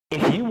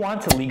If you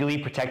want to legally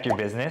protect your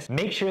business,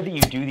 make sure that you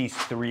do these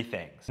 3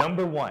 things.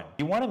 Number 1,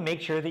 you want to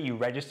make sure that you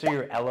register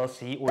your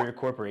LLC or your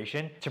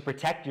corporation to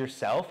protect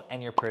yourself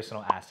and your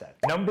personal assets.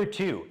 Number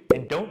 2,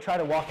 and don't try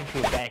to walk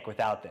into a bank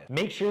without this,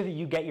 make sure that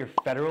you get your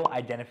federal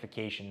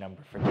identification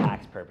number for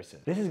tax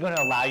purposes. This is going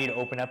to allow you to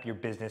open up your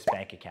business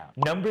bank account.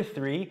 Number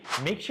 3,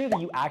 make sure that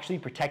you actually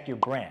protect your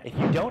brand. If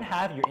you don't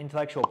have your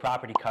intellectual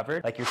property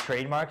covered, like your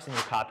trademarks and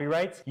your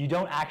copyrights, you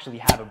don't actually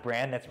have a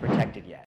brand that's protected yet.